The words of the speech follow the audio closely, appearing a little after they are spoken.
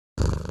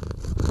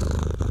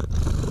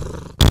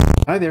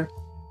Hi there,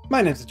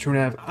 my name's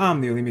TheTrueNev,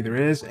 I'm the only me there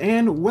is,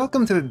 and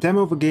welcome to the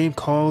demo of a game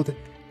called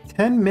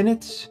 10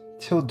 Minutes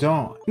Till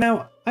Dawn.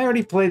 Now, I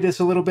already played this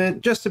a little bit,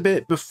 just a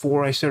bit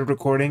before I started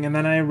recording, and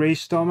then I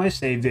erased all my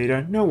save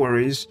data, no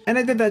worries. And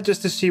I did that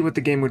just to see what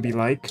the game would be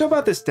like. So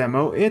about this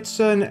demo, it's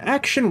an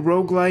action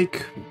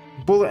roguelike,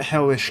 bullet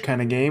hellish kind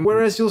of game,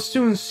 whereas you'll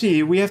soon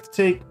see we have to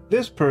take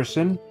this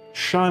person,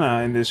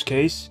 Shauna in this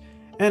case,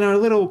 and our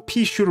little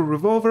pea shooter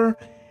revolver,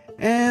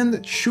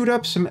 and shoot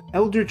up some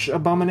eldritch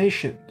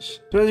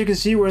abominations. So as you can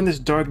see, we're in this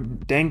dark,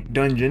 dank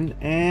dungeon,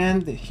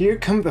 and here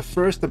come the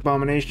first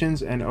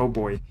abominations, and oh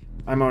boy,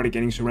 I'm already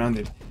getting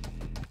surrounded.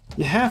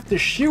 You have to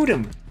shoot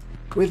them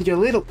with your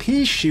little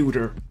pea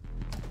shooter,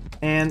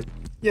 and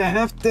you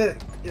have to,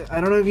 I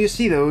don't know if you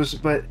see those,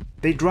 but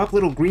they drop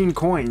little green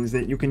coins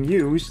that you can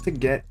use to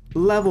get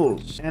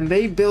levels, and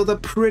they build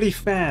up pretty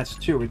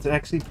fast too. It's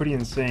actually pretty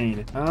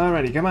insane.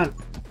 Alrighty, come on.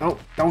 Oh,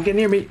 don't get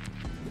near me.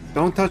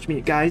 Don't touch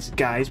me, guys,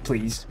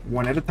 please.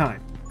 One at a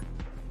time.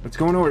 Let's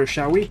go in order,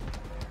 shall we?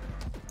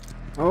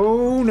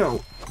 Oh,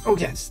 no. Oh,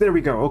 yes, there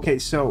we go. Okay,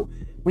 so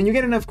when you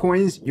get enough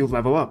coins, you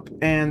level up.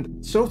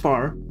 And so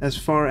far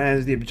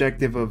as the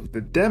objective of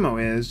the demo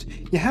is,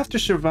 you have to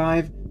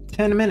survive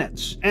 10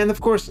 minutes. And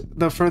of course,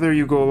 the further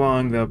you go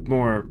along, the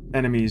more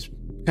enemies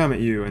come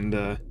at you. And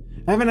I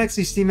haven't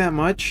actually seen that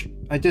much.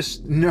 I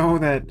just know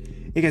that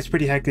it gets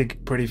pretty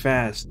hectic pretty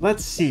fast.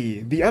 Let's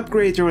see, the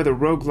upgrades are where the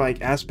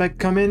roguelike aspect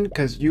come in,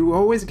 because you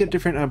always get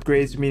different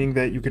upgrades, meaning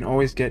that you can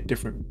always get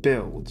different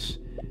builds.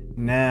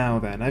 Now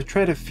then, I've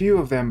tried a few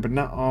of them, but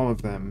not all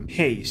of them.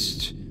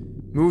 Haste.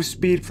 Move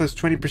speed plus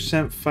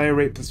 20%, fire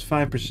rate plus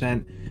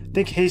 5%. I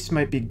think haste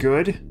might be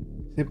good,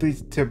 simply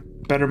to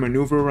better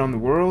maneuver around the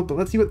world, but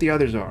let's see what the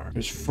others are.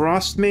 There's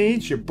Frost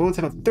Mage. Your bullets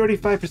have a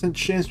 35%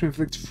 chance to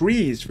inflict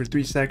freeze for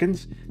 3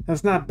 seconds.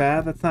 That's not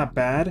bad, that's not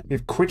bad. We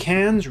have Quick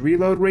Hands,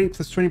 reload rate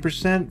plus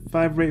 20%,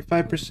 5 rate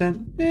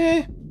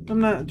 5%. I'm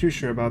not too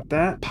sure about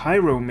that.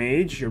 Pyro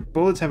Mage. Your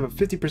bullets have a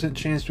 50%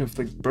 chance to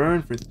inflict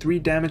burn for 3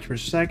 damage per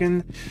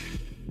second.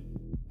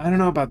 I don't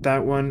know about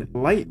that one.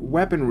 Light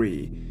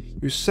Weaponry.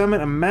 You summon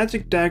a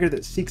magic dagger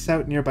that seeks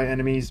out nearby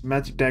enemies.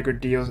 Magic dagger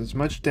deals as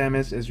much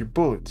damage as your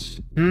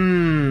bullets.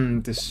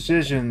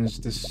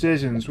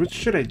 Decisions. Which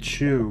should I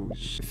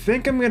choose? I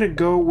think I'm gonna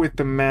go with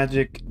the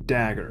magic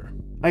dagger.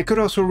 I could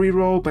also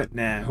reroll, but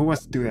nah, who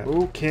wants to do that?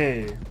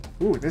 Okay.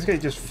 Ooh, this guy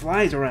just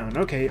flies around.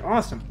 Okay,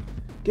 awesome.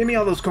 Give me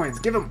all those coins.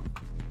 Give them.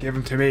 Give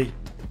them to me.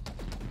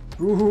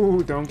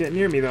 Ooh, don't get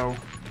near me though.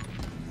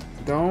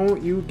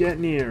 Don't you get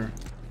near.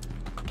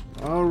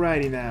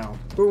 Alrighty now.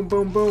 Boom,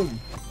 boom, boom.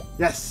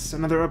 Yes,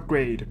 another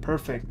upgrade.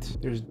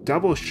 Perfect. There's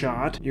double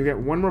shot. You get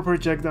 1 more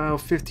projectile,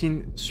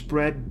 15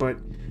 spread, but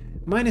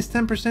minus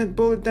 10%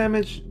 bullet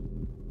damage.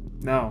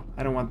 No,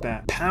 I don't want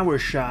that. Power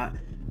shot.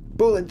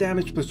 Bullet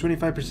damage plus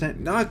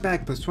 25%,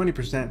 knockback plus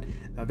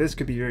 20%. Now this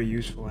could be very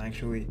useful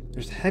actually.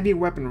 There's heavy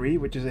weaponry,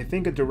 which is I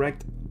think a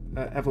direct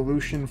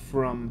evolution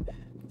from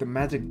the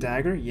magic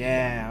dagger.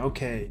 Yeah,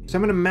 okay.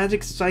 Summon a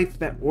magic scythe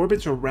that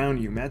orbits around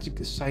you.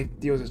 Magic scythe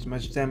deals as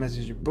much damage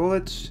as your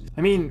bullets.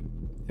 I mean,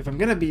 if I'm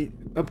gonna be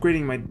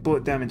upgrading my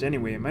bullet damage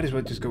anyway, I might as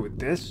well just go with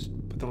this.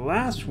 But the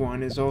last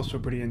one is also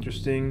pretty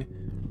interesting.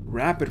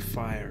 Rapid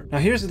fire. Now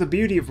here's the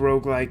beauty of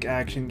roguelike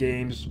action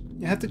games.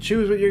 You have to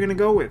choose what you're gonna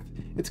go with.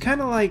 It's kind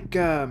of like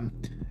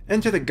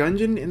Enter the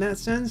Gungeon in that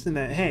sense, in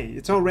that, hey,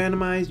 it's all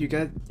randomized,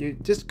 you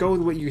just go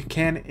with what you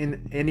can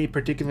in any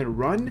particular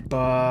run. But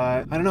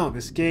I don't know,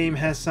 this game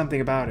has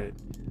something about it.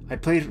 I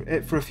played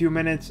it for a few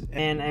minutes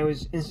and I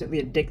was instantly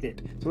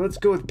addicted. So let's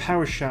go with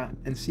Power Shot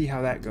and see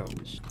how that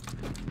goes.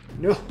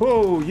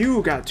 No,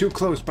 you got too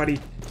close, buddy.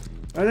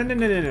 Oh,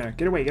 no.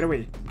 Get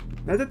away.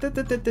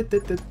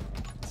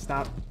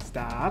 Stop.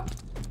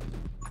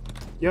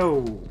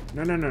 Yo,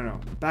 no.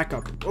 Back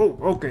up. Oh,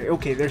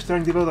 okay, they're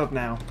starting to build up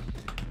now.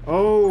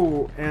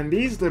 Oh, and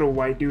these little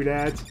white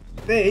doodads,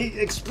 they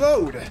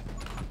explode.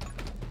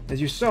 As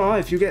you saw,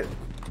 if you get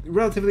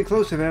relatively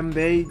close to them,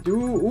 they do...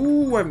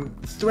 Ooh, I'm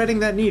threading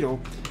that needle.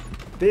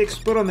 They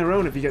explode on their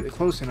own if you get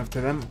close enough to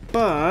them,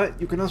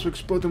 but you can also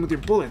explode them with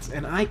your bullets,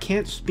 and I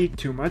can't speak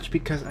too much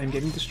because I'm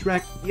getting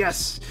distracted.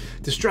 Yes!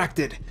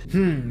 Distracted!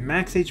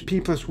 Max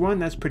HP plus 1,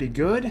 that's pretty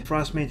good.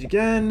 Frost Mage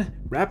again.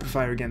 Rapid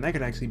Fire again, that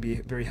could actually be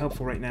very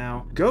helpful right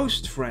now.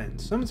 Ghost Friend.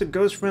 Summons a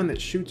ghost friend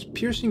that shoots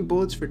piercing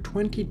bullets for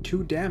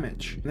 22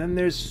 damage. And then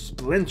there's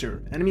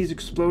Splinter. Enemies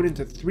explode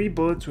into 3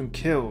 bullets when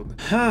killed.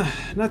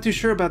 Not too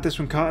sure about this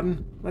one,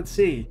 Cotton. Let's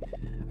see.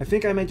 I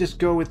think I might just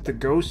go with the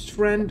Ghost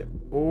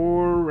Friend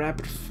or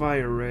Rapid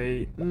Fire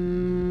Rate.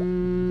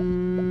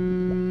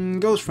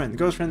 Ghost Friend.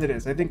 Ghost Friend it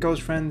is. I think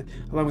Ghost Friend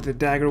along with the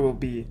dagger will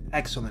be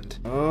excellent.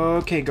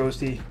 Okay,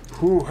 Ghosty.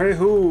 Hoo, hey,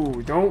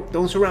 hoo.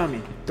 Don't surround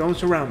me. Don't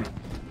surround me.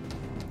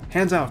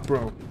 Hands off,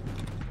 bro.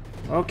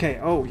 Okay.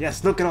 Oh,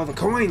 yes. Look at all the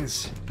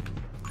coins.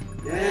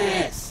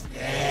 Yes.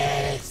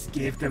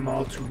 Give them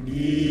all to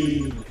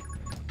me.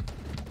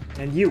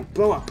 And you,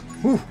 blow up.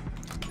 Whew.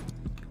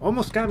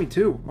 Almost got me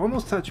too.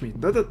 Almost touched me.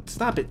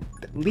 Stop it.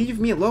 Leave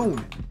me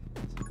alone.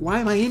 Why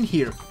am I in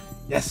here?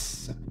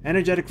 Yes!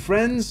 Energetic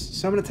friends,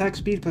 summon attack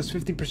speed plus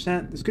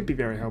 50%. This could be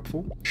very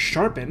helpful.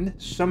 Sharpen,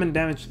 summon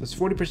damage plus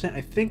 40%. I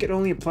think it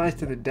only applies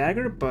to the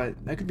dagger, but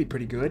that could be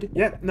pretty good.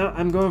 Yep, no,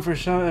 I'm going for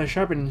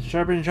sharpen.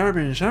 Summon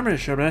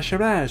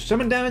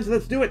damage,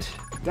 let's do it!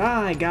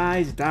 Die,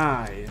 guys,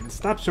 die. And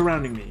stop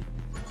surrounding me.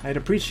 I'd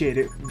appreciate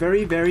it.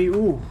 Very, very,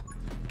 ooh.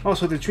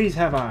 Also, the trees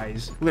have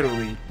eyes,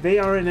 literally. They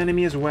are an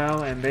enemy as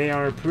well, and they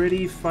are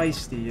pretty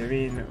feisty. I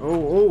mean,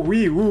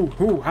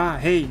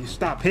 hey,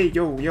 stop, hey,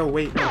 yo,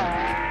 wait.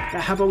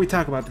 How about we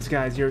talk about this,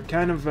 guys? You're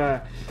kind of,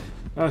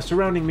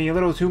 surrounding me a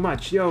little too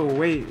much. Yo,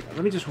 wait,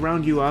 let me just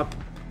round you up.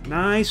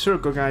 Nice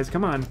circle, guys,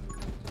 come on.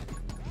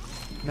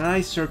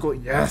 Nice circle,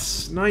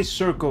 yes, nice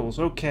circles,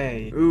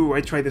 okay. Ooh,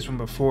 I tried this one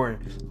before.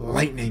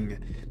 Lightning.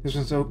 This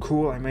one's so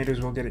cool, I might as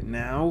well get it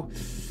now.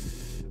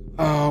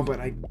 Oh, but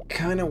I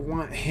kind of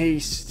want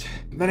haste.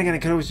 Then again, I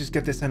could always just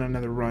get this on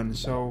another run,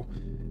 so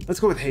let's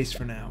go with haste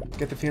for now.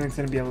 Get the feeling it's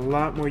going to be a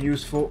lot more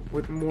useful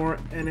with more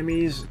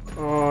enemies.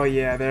 Oh,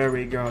 yeah, there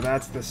we go.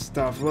 That's the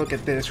stuff. Look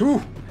at this.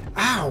 Whew!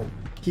 Ow!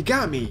 He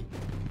got me.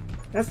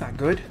 That's not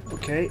good.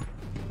 Okay.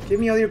 Give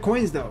me all your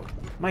coins, though.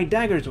 My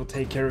daggers will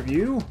take care of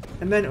you.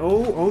 And then,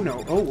 oh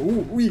no. Oh,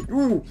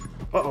 ooh.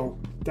 Uh-oh.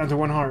 Down to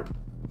 1 heart.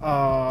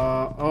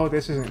 Oh,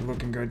 this isn't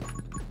looking good.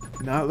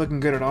 Not looking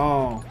good at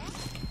all.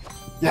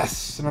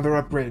 Yes, another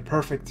upgrade.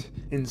 Perfect.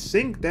 In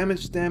sync,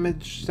 damage,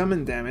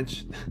 summon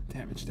damage.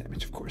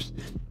 damage, of course.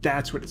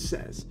 That's what it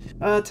says.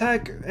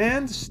 Attack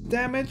and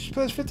damage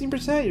plus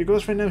 15%. Your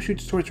ghost right now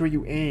shoots towards where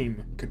you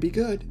aim. Could be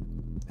good.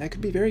 That could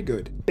be very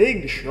good.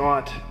 Big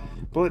shot.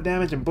 Bullet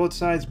damage on both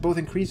sides both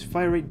increase,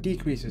 fire rate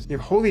decreases. You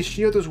have Holy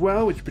Shield as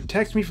well, which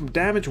protects me from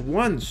damage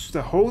once.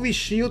 The Holy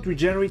Shield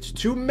regenerates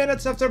 2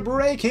 minutes after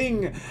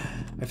breaking.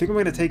 I think I'm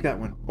going to take that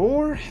one.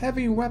 Or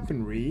heavy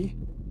weaponry.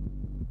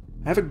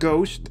 I have a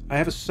ghost, I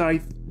have a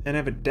scythe, and I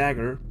have a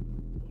dagger.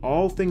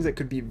 All things that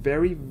could be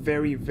very,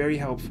 very, very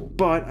helpful.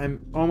 But I'm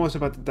almost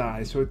about to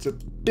die, so it's a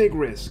big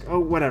risk. Oh,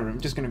 whatever,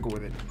 I'm just gonna go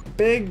with it.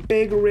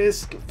 Big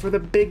risk for the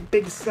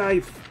big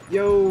scythe.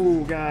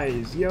 Yo,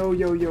 guys. Yo.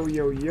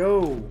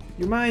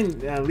 You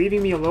mind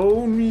leaving me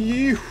alone?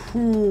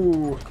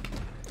 Yee-hoo.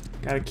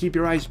 Gotta keep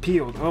your eyes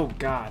peeled. Oh,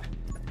 God.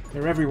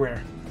 They're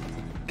everywhere.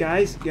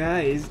 Guys.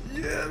 Yeah.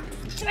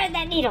 Thread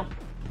that needle.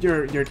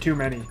 You're too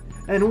many.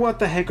 And what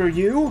the heck are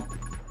you?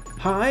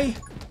 Hi?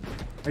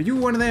 Are you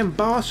one of them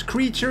boss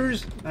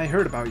creatures? I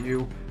heard about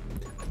you.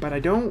 But I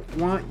don't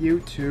want you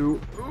to...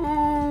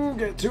 Ooh,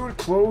 get too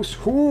close.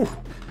 Ooh.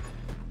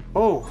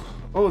 Oh,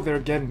 they're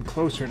getting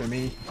closer to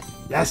me.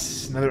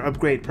 Yes, another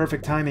upgrade.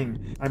 Perfect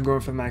timing. I'm going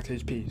for the max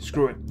HP.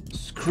 Screw it.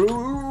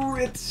 Screw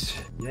it.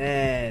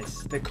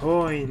 Yes, the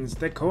coins,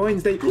 they...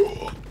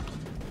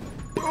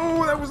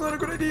 Oh, that was not a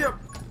good idea.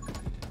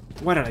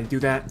 Why did I do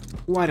that?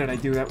 Why did I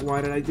do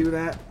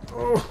that?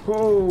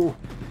 Oh.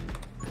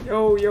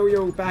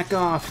 Yo, back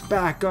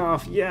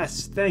off.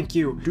 Yes, thank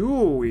you.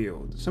 Dual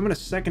wield. Summon a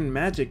second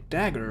magic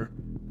dagger.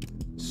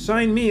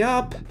 Sign me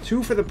up.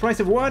 2 for the price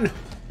of 1.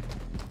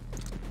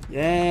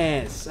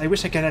 Yes. I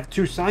wish I could have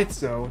 2 scythes,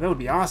 though. That would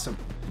be awesome.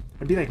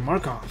 I'd be like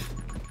Markov.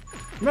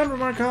 Remember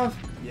Markov?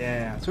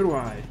 Yeah, so do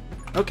I.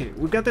 Okay,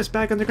 we've got this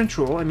back under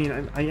control. I mean,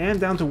 I am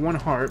down to 1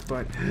 heart,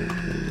 but...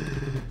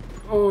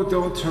 Oh,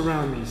 don't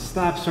surround me.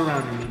 Stop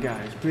surrounding me,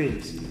 guys,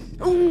 please.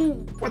 Oh,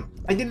 what?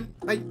 I didn't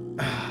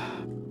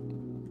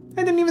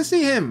even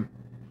see him.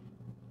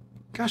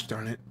 Gosh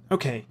darn it.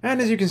 Okay,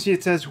 and as you can see,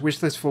 it says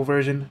wishlist full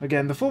version.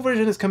 Again, the full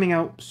version is coming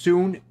out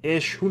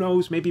soon-ish. Who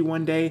knows? Maybe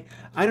one day.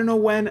 I don't know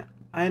when.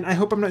 And I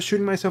hope I'm not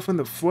shooting myself in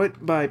the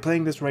foot by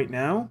playing this right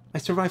now. I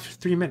survived for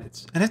 3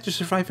 minutes. And I have to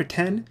survive for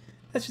 10?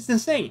 That's just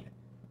insane.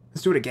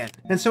 Let's do it again.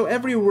 And so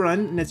every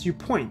run nets you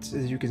points,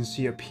 as you can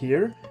see up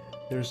here.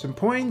 There's some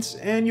points,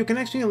 and you can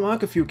actually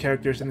unlock a few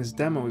characters in this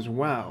demo as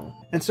well.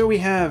 And so we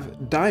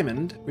have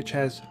Diamond, which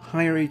has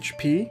higher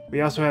HP.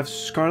 We also have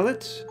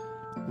Scarlet,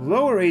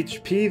 lower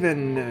HP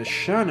than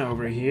Shana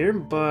over here,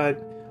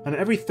 but on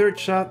every 3rd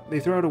shot,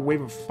 they throw out a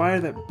wave of fire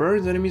that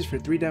burns enemies for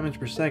 3 damage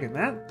per second.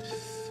 That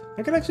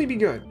could actually be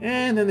good.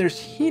 And then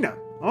there's Hina,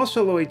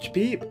 also low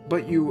HP,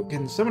 but you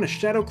can summon a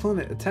shadow clone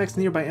that attacks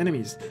nearby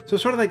enemies. So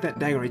sort of like that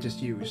dagger I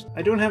just used.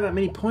 I don't have that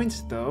many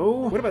points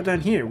though. What about down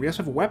here? We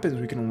also have weapons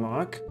we can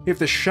unlock. We have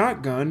the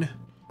shotgun,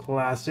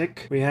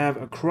 classic. We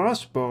have a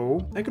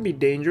crossbow. That could be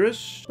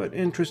dangerous, but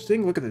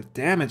interesting. Look at the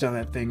damage on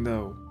that thing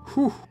though.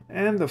 Whew.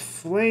 And the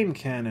flame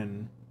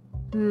cannon.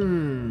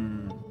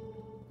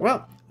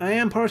 Well, I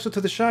am partial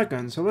to the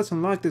shotgun, so let's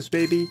unlock this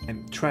baby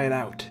and try it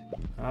out.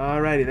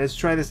 Alrighty, let's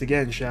try this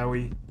again, shall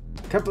we?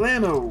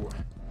 Kablamo!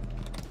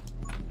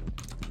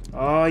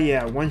 Oh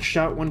yeah, 1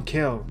 shot, 1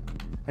 kill.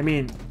 I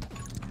mean,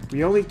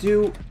 we only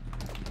do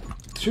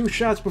 2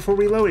 shots before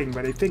reloading,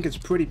 but I think it's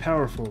pretty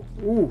powerful.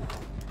 Ooh,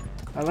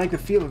 I like the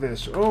feel of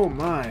this. Oh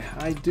my,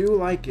 I do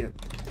like it.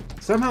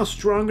 Somehow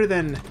stronger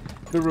than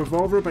the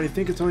revolver, but I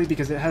think it's only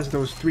because it has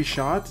those 3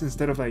 shots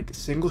instead of like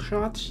single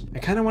shots. I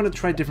kind of want to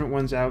try different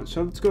ones out,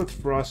 so let's go with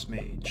Frost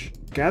Mage.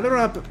 Gather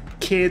up,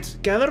 kids.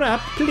 Gather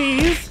up,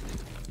 please.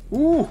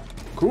 Ooh,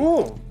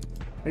 cool.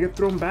 I get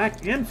thrown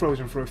back and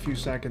frozen for a few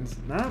seconds.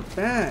 Not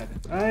bad.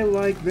 I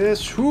like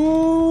this.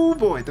 Ooh,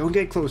 boy, don't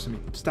get close to me.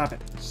 Stop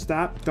it.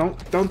 Stop.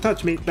 Don't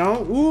touch me.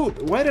 Don't. Ooh,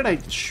 why did I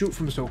shoot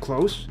from so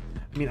close?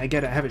 I mean, I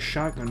get it. I have a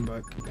shotgun,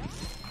 but...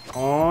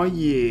 Oh,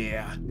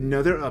 yeah.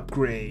 Another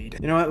upgrade.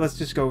 You know what? Let's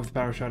just go with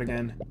power shot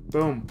again.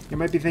 Boom. You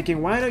might be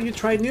thinking, why don't you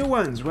try new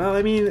ones? Well,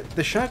 I mean,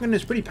 the shotgun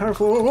is pretty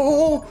powerful.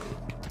 Oh!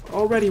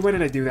 Already, when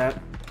did I do that?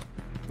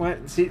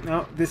 What? See,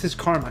 no, this is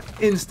karma.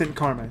 Instant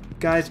karma.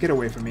 Guys, get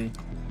away from me.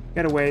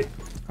 Get away.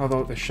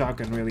 Although the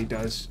shotgun really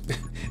does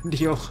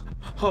deal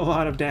a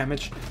lot of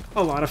damage.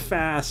 A lot of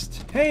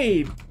fast.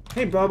 Hey!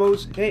 Hey,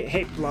 blobos.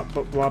 Hey,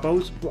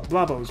 blobos.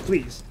 Blobos,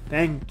 please.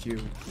 Thank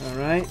you.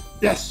 Alright.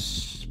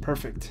 Yes!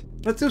 Perfect.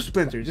 Let's do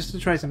Splinter, just to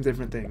try some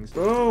different things.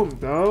 Boom!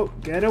 Oh,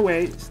 get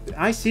away.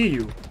 I see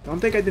you. Don't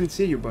think I didn't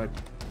see you, but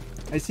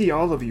I see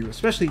all of you,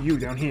 especially you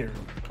down here.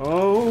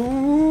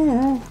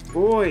 Oh,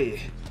 boy.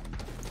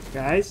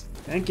 Guys,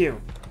 thank you.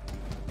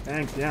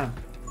 Thanks, yeah.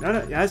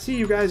 No, I see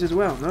you guys as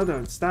well.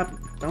 No, stop.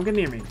 Don't get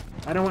near me.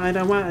 I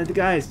don't want,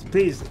 guys,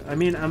 please. I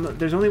mean,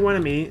 there's only one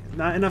of me,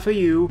 not enough of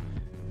you.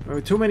 Or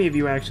too many of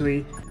you,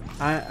 actually.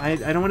 I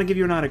don't want to give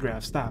you an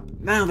autograph. Stop.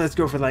 Now let's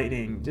go for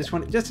lightning. Just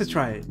to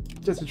try it.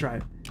 Just to try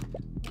it.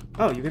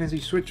 Oh, you're gonna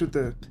switch with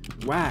the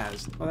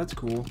Waz. Oh, that's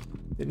cool.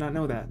 Did not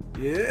know that.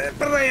 Yeah,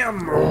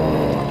 bam!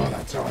 Oh,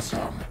 that's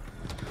awesome.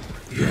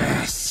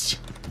 Yes!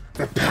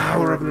 The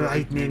power of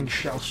lightning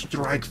shall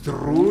strike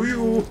through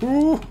you.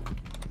 Ooh.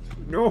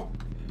 No.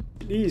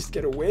 Please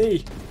get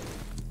away.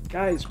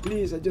 Guys,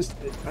 please, I just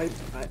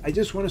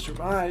want to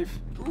survive.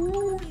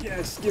 Ooh,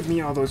 yes, give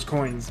me all those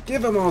coins.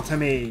 Give them all to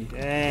me.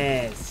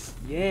 Yes,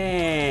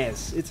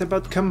 yes. It's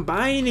about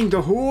combining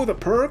the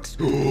perks.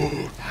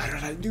 How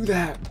did I do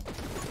that?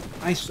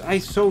 I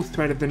so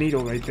threaded the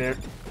needle right there.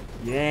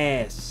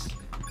 Yes.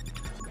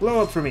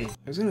 Blow up for me.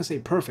 I was gonna say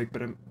perfect,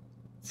 but I'm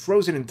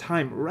frozen in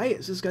time right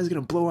as this guy's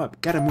gonna blow up.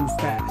 Gotta move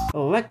fast.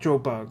 Electro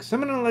bug.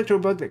 Summon an electro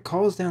bug that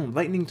calls down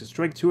lightning to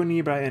strike 2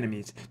 nearby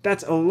enemies.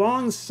 That's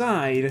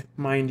alongside,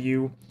 mind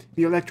you,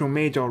 the electro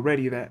mage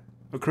already that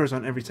occurs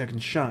on every second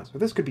shot. So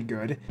this could be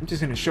good. I'm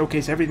just gonna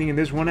showcase everything in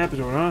this one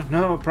episode, huh?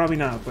 No, probably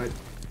not, but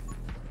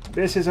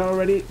this is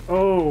already,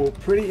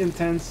 pretty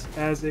intense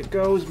as it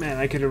goes. Man,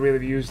 I could have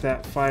really used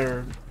that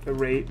fire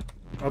rate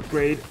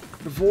upgrade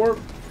before.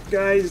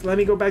 Guys, let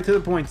me go back to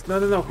the points. No.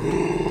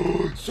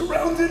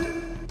 Surrounded!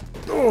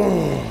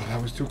 Oh,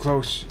 that was too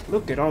close.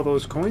 Look at all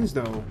those coins,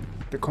 though.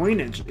 The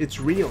coinage, it's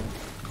real.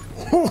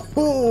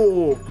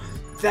 Ho!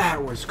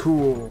 That was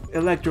cool.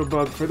 Electro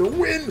bug for the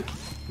win!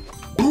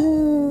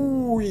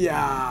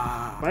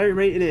 Booyah! Fire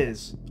rate it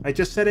is. I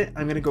just said it,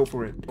 I'm gonna go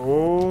for it.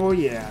 Oh,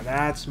 yeah,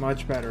 that's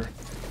much better.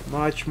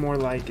 Much more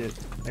like it.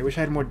 I wish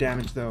I had more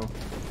damage, though.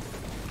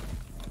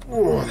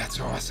 Oh, that's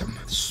awesome.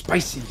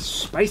 Spicy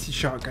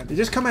shotgun. They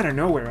just come out of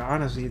nowhere,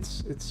 honestly.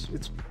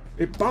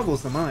 It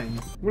boggles the mind.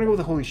 I'm gonna go with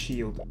the Holy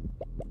Shield.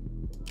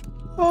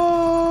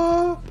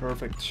 Oh,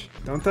 perfect.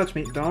 Don't touch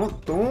me.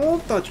 Don't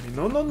touch me.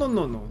 No.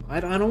 I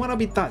don't want to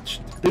be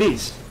touched.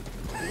 Please.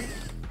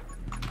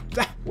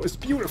 That was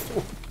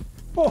beautiful.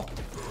 Oh,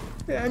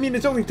 I mean,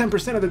 it's only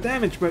 10% of the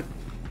damage, but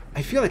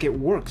I feel like it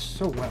works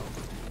so well.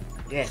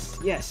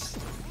 Yes.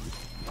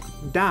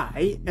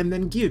 Die, and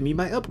then give me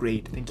my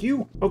upgrade. Thank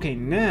you. Okay,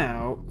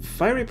 now,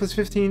 fire rate plus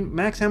 15,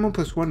 max ammo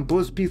plus 1,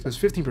 bullet speed plus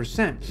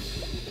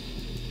 15%.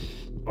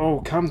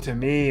 Oh, come to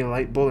me,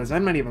 light bullets.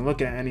 I'm not even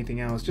looking at anything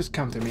else. Just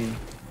come to me.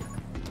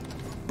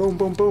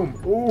 Boom.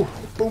 Ooh,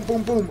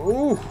 boom.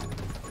 Ooh.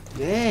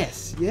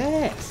 Yes.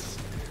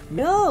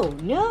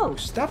 No.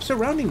 Stop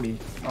surrounding me.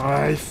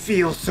 I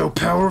feel so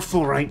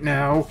powerful right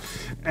now.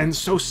 And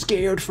so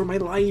scared for my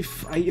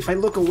life. If I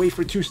look away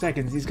for 2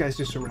 seconds, these guys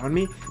just surround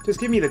me.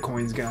 Just give me the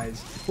coins,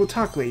 guys. We'll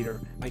talk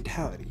later.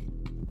 Vitality.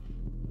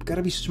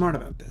 Gotta be smart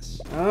about this.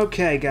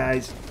 Okay,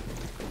 guys.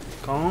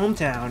 Calm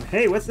down.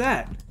 Hey, what's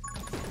that?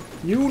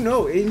 You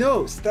know, it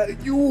knows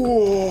that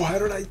you. How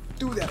did I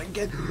do that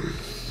again?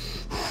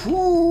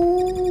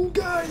 Ooh,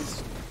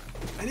 guys.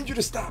 I need you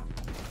to stop.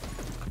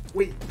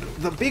 Wait,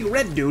 the big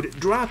red dude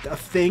dropped a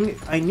thing.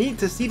 I need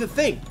to see the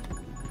thing.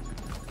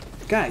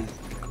 Guys,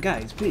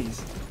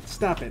 please.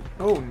 Stop it.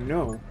 Oh,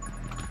 no.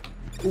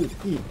 Ooh,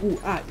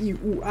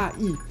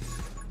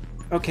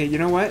 Okay, you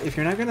know what? If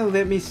you're not gonna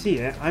let me see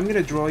it, I'm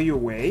gonna draw you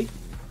away.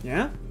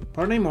 Yeah?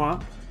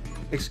 Pardonnez-moi.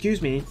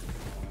 Excuse me.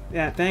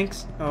 Yeah,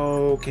 thanks.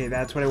 Okay,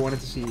 that's what I wanted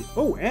to see.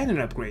 Oh, and an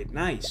upgrade.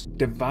 Nice.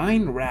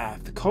 Divine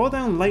Wrath. Call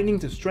down lightning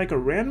to strike a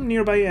random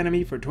nearby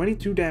enemy for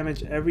 22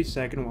 damage every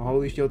second while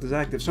Holy Shield is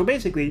active. So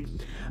basically,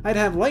 I'd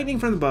have lightning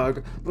from the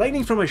bug,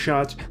 lightning from my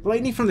shots,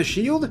 lightning from the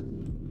shield.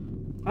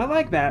 I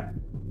like that,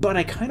 but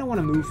I kind of want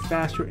to move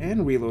faster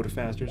and reload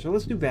faster, so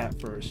let's do that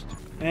first.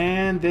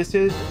 And this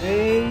is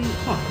a...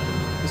 Huh.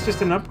 It's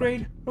just an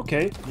upgrade?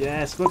 Okay.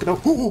 Yes, look at the...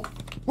 Ooh,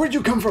 where'd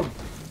you come from?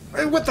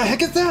 What the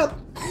heck is that?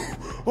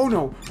 Oh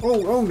no!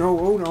 Oh no!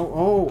 Oh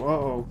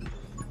no!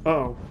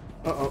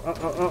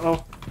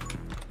 Uh-oh.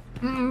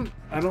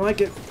 I don't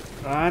like it.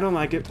 I don't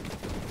like it.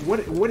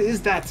 What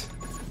is that?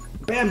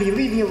 Bambi,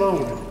 leave me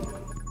alone!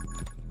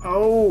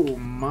 Oh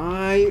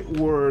my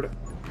word.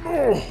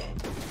 Oh!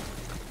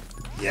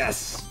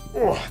 Yes!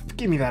 Oh,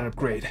 give me that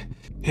upgrade.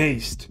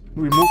 Haste.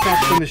 We move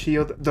faster than the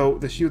shield, though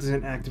the shield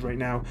isn't active right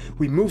now.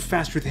 We move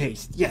fast with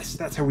haste. Yes,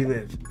 that's how we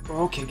live.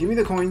 Okay, give me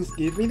the coins.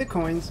 Give me the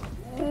coins.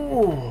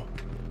 Oh!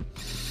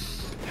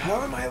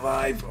 How am I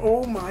alive?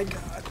 Oh my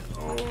god.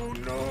 Oh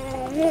no.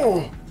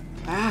 Oh.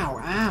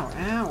 Ow, ow,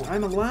 ow.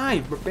 I'm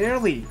alive, but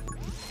barely.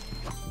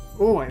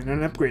 Oh, and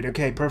an upgrade.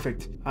 Okay,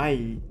 perfect.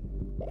 I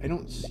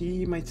don't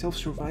see myself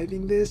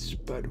surviving this,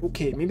 but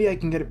okay, maybe I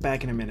can get it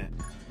back in a minute.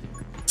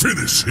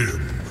 Finish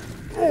him!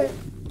 Oh,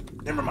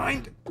 never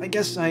mind. I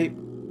guess I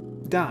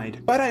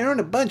died. But I earned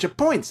a bunch of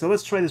points, so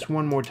let's try this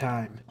one more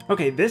time.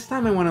 Okay, this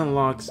time I want to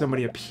unlock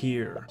somebody up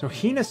here. So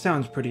Hina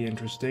sounds pretty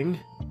interesting,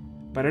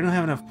 but I don't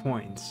have enough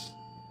points.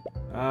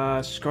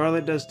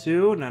 Scarlet does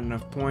too, not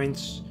enough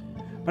points.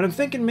 But I'm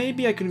thinking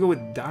maybe I could go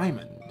with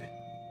Diamond.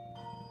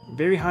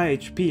 Very high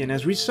HP, and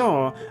as we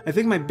saw, I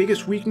think my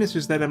biggest weakness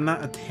is that I'm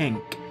not a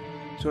tank.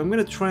 So I'm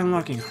gonna try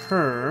unlocking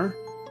her.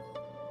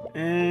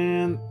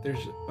 And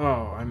there's...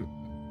 oh, I'm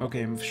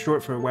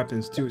short for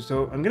weapons too,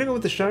 so I'm gonna go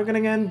with the shotgun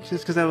again,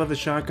 just because I love the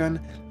shotgun.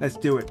 Let's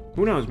do it.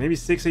 Who knows, maybe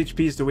 6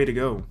 HP is the way to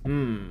go.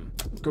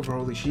 Let's go for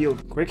Holy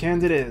Shield. Quick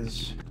hand it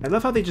is. I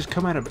love how they just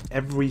come out of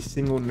every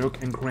single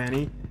nook and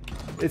cranny.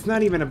 It's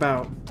not even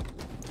about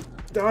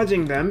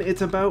dodging them,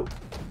 it's about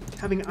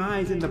having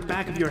eyes in the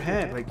back of your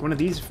head, like one of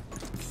these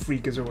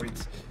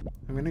freakazoids.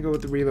 I'm gonna go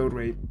with the reload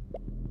rate.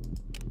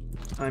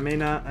 I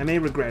may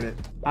regret it.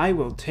 I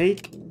will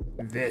take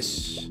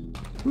this.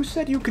 Who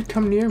said you could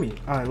come near me?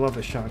 Oh, I love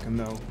the shotgun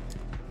though.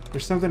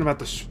 There's something about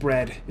the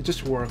spread. It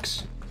just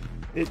works.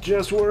 It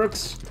just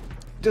works.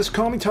 Just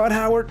call me Todd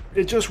Howard.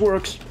 It just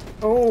works.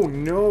 Oh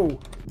no.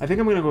 I think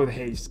I'm gonna go with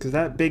haste, because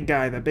that big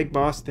guy, that big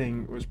boss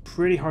thing was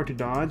pretty hard to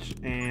dodge,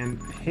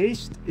 and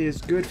haste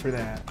is good for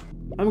that.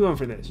 I'm going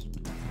for this.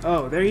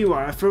 Oh, there you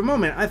are. For a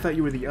moment, I thought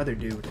you were the other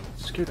dude.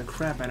 Scared the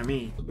crap out of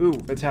me. Ooh,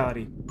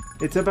 Vitality.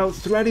 It's about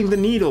threading the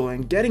needle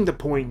and getting the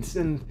points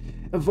and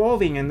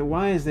evolving. And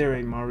why is there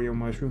a Mario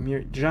mushroom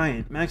here?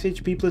 Giant. Max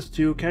HP plus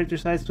 2. Character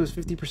size plus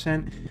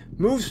 50%.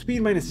 Move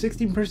speed minus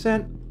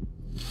 16%.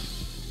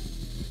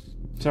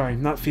 Sorry,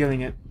 not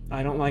feeling it.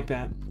 I don't like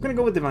that. I'm gonna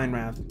go with Divine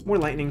Wrath. More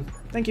lightning.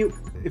 Thank you.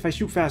 If I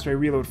shoot faster, I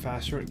reload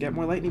faster and get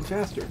more lightning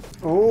faster.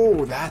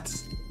 Oh,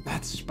 that's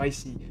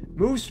spicy.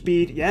 Move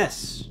speed,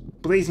 yes.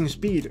 Blazing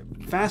speed,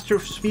 faster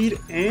speed,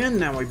 and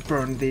now I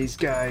burn these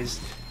guys.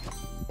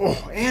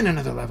 Oh, and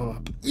another level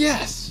up.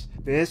 Yes!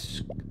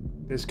 This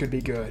could be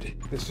good.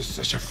 This is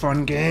such a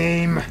fun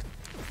game.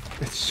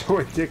 It's so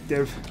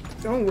addictive.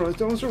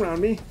 Don't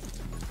surround me.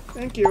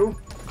 Thank you.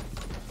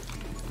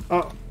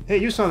 Oh, hey,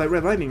 you saw that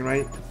red lightning,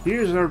 right?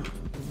 Here's our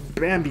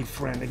Bambi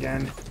friend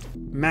again.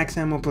 Max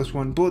ammo plus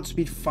 1, bullet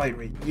speed, fight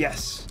rate.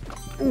 Yes.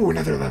 Ooh,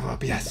 another level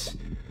up. Yes.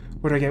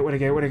 What do I get? What do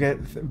I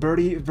get?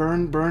 Birdie,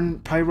 burn,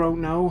 pyro,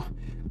 no.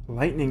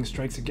 Lightning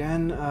strikes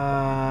again.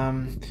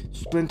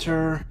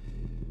 Splinter.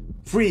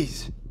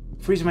 Freeze.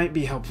 Freeze might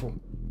be helpful.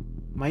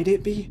 Might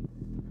it be?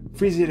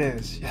 Freeze it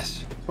is.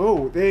 Yes.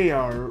 Oh, they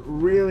are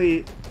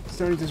really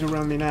starting to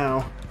surround me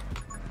now.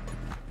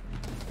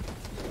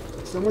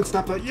 Someone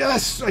stop that.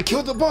 Yes! I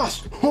killed the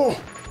boss! Oh!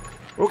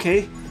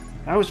 Okay.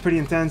 That was pretty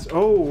intense.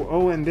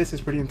 Oh, and this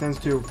is pretty intense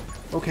too.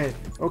 Okay.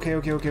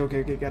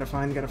 Gotta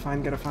find.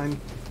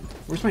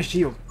 Where's my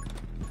shield?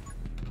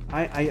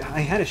 I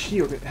had a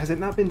shield. Has it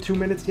not been 2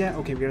 minutes yet?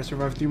 Okay, we gotta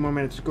survive 3 more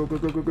minutes. Go. Go.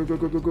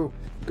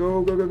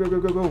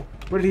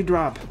 What did he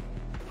drop?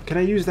 Can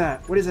I use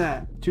that? What is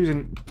that? Choose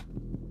an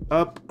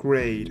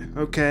upgrade.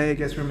 Okay, I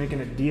guess we're making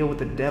a deal with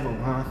the devil,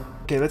 huh?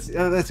 Okay, let's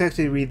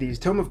actually read these.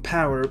 Tome of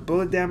Power.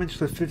 Bullet damage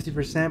plus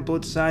 50%.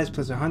 Bullet size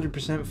plus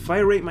 100%.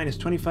 Fire rate minus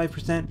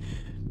 25%.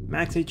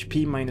 Max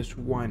HP minus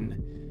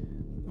 1.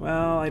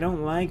 Well, I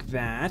don't like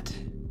that.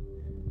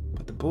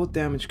 Bullet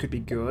damage could be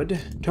good.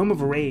 Tome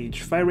of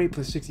Rage. Fire rate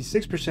plus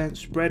 66%.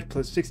 Spread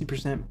plus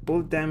 60%.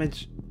 Bullet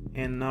damage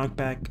and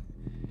knockback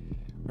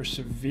are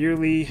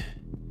severely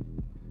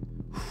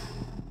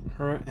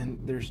hurt.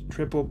 And there's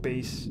triple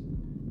base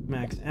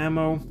max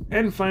ammo.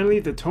 And finally,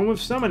 the Tome of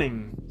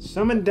Summoning.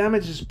 Summon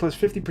damage is plus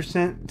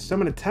 50%.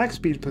 Summon attack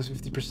speed plus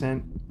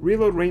 50%.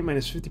 Reload rate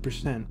minus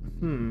 50%.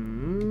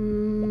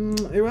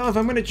 Well, if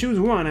I'm going to choose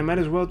one, I might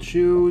as well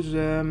choose...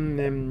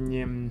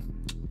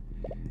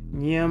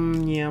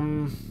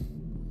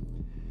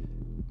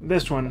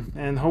 this one,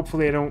 and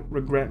hopefully I don't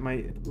regret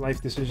my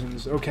life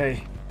decisions.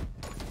 Okay.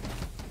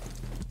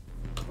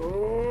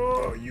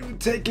 Oh, you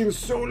taking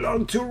so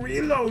long to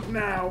reload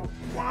now.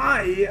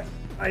 Why?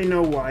 I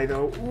know why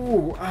though.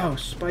 Ooh, oh,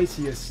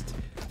 spiciest.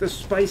 The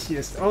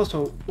spiciest.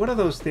 Also, what are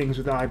those things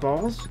with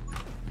eyeballs?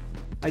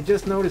 I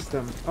just noticed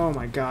them. Oh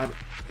my god.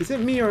 Is it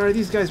me or are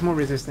these guys more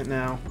resistant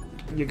now?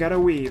 You gotta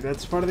weave.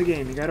 That's part of the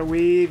game. You gotta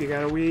weave.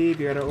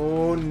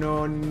 Oh,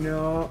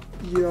 no.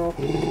 Yo.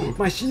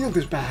 My shield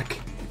is back.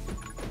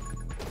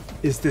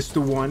 Is this the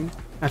one?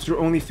 After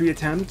only 3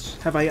 attempts?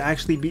 Have I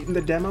actually beaten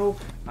the demo?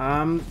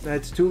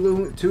 That's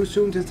too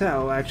soon to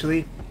tell,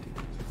 actually.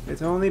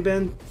 It's only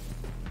been...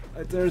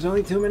 There's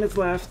only 2 minutes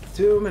left.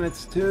 2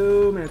 minutes.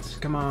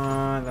 Come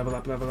on. Level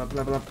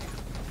up.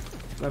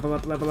 Level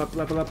up, level up,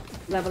 level up.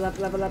 Level up,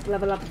 level up,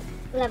 level up.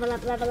 Level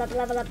up, level up,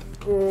 level up.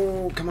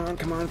 Oh, come on,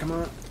 come on, come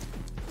on.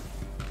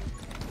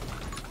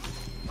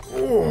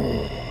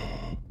 Oh.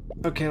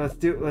 Okay,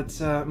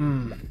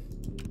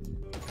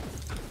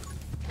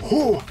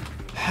 Oh,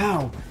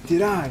 how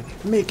did I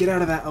make it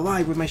out of that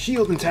alive with my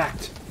shield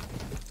intact?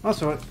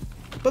 Also,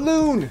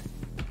 balloon!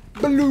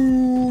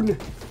 Balloon!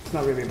 It's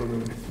not really a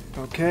balloon.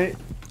 Okay.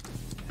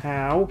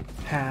 How?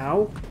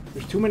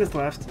 There's 2 minutes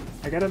left.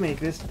 I gotta make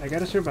this. I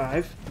gotta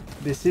survive.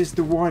 This is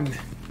the one.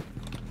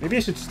 Maybe I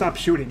should stop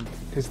shooting,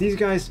 because these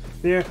guys,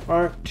 there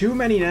are too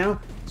many now,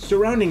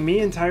 surrounding me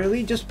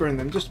entirely. Just burn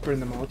them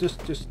all.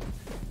 Just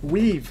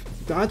weave.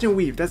 Dodge and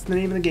weave. That's the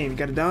name of the game. You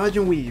gotta dodge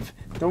and weave.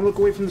 Don't look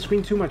away from the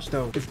screen too much,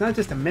 though. It's not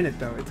just a minute,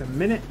 though. It's a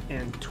minute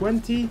and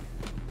 20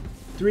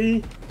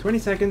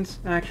 seconds,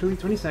 actually.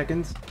 20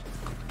 seconds.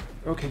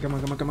 Okay, come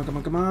on.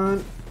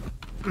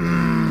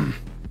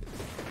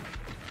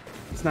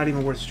 It's not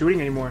even worth shooting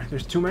anymore.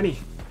 There's too many.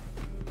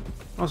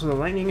 Also, the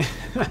lightning,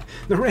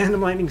 the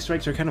random lightning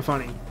strikes are kind of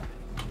funny.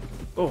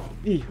 Oh,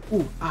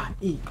 ooh,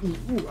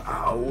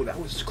 ow, that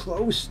was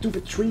close.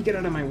 Stupid tree, get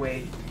out of my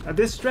way.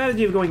 This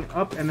strategy of going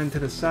up and then to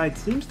the side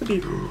seems to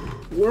be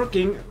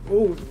working.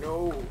 Oh,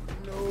 no.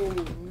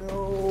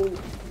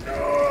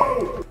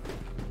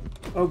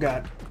 Oh,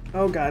 God.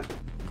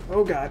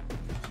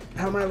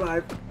 How am I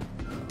alive?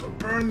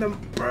 Burn them,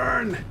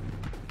 burn!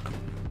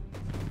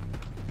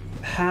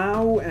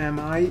 How am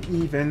I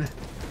even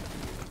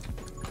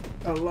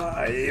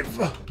alive?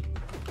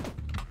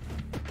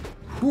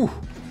 Whew.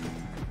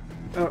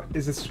 Oh,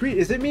 is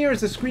it me or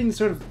is the screen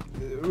sort of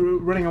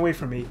running away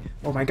from me?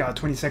 Oh my god,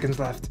 20 seconds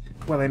left.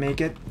 Will I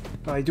make it?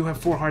 Well, I do have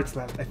 4 hearts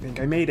left. I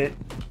think I made it.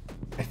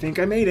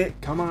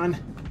 Come on.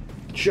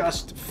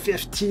 Just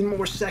 15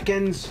 more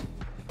seconds.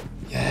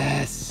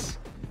 Yes.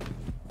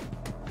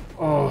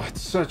 Oh, it's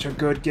such a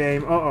good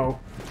game. Uh-oh.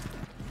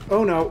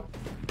 Oh no.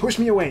 Push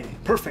me away.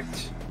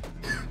 Perfect.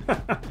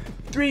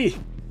 3,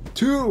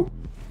 2,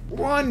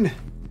 1.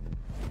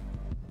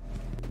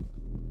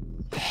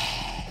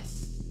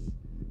 Yes.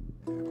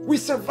 We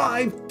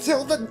survived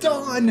till the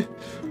dawn.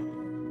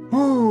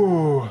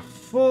 Ooh,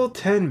 full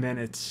 10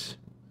 minutes.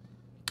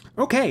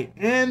 Okay,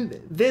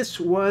 and this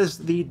was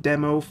the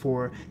demo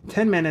for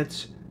 10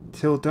 minutes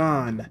till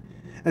dawn.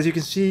 As you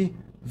can see,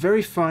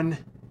 very fun,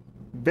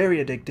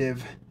 very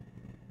addictive.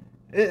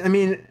 I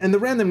mean, and the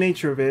random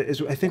nature of it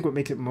is, I think, what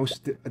makes it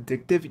most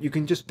addictive. You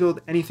can just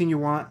build anything you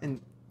want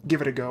and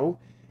give it a go.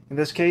 In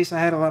this case, I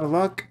had a lot of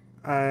luck.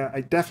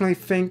 I definitely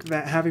think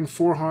that having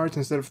 4 hearts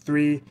instead of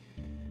 3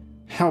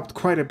 helped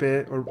quite a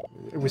bit. Or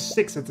it was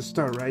 6 at the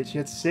start, right? She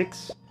had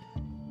 6?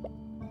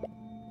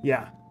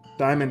 Yeah,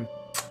 Diamond,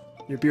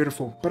 you're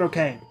beautiful. But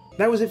okay,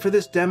 that was it for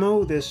this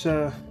demo, this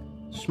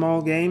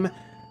small game.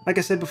 Like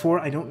I said before,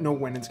 I don't know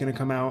when it's going to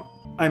come out.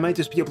 I might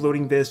just be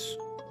uploading this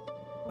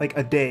like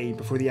a day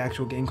before the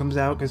actual game comes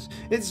out, because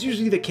it's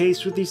usually the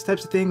case with these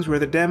types of things where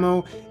the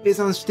demo is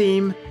on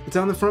Steam, it's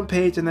on the front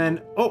page, and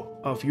then, oh,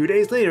 a few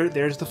days later,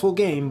 there's the full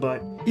game.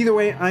 But either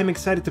way, I'm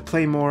excited to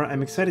play more,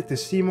 I'm excited to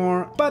see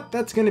more, but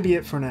that's gonna be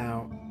it for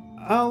now.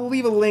 I'll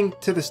leave a link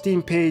to the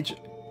Steam page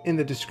in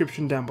the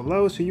description down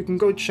below, so you can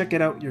go check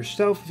it out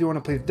yourself if you want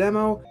to play the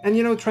demo, and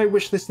you know, try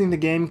wishlisting the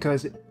game,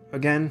 because,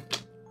 again,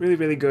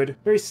 really good,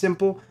 very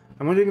simple.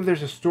 I'm wondering if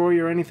there's a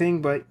story or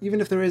anything, but even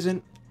if there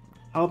isn't,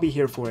 I'll be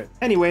here for it.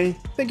 Anyway,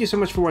 thank you so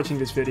much for watching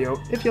this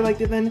video. If you liked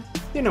it, then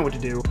you know what to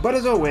do. But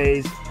as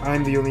always,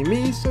 I'm the only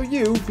me, so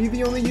you be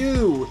the only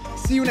you.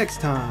 See you next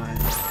time.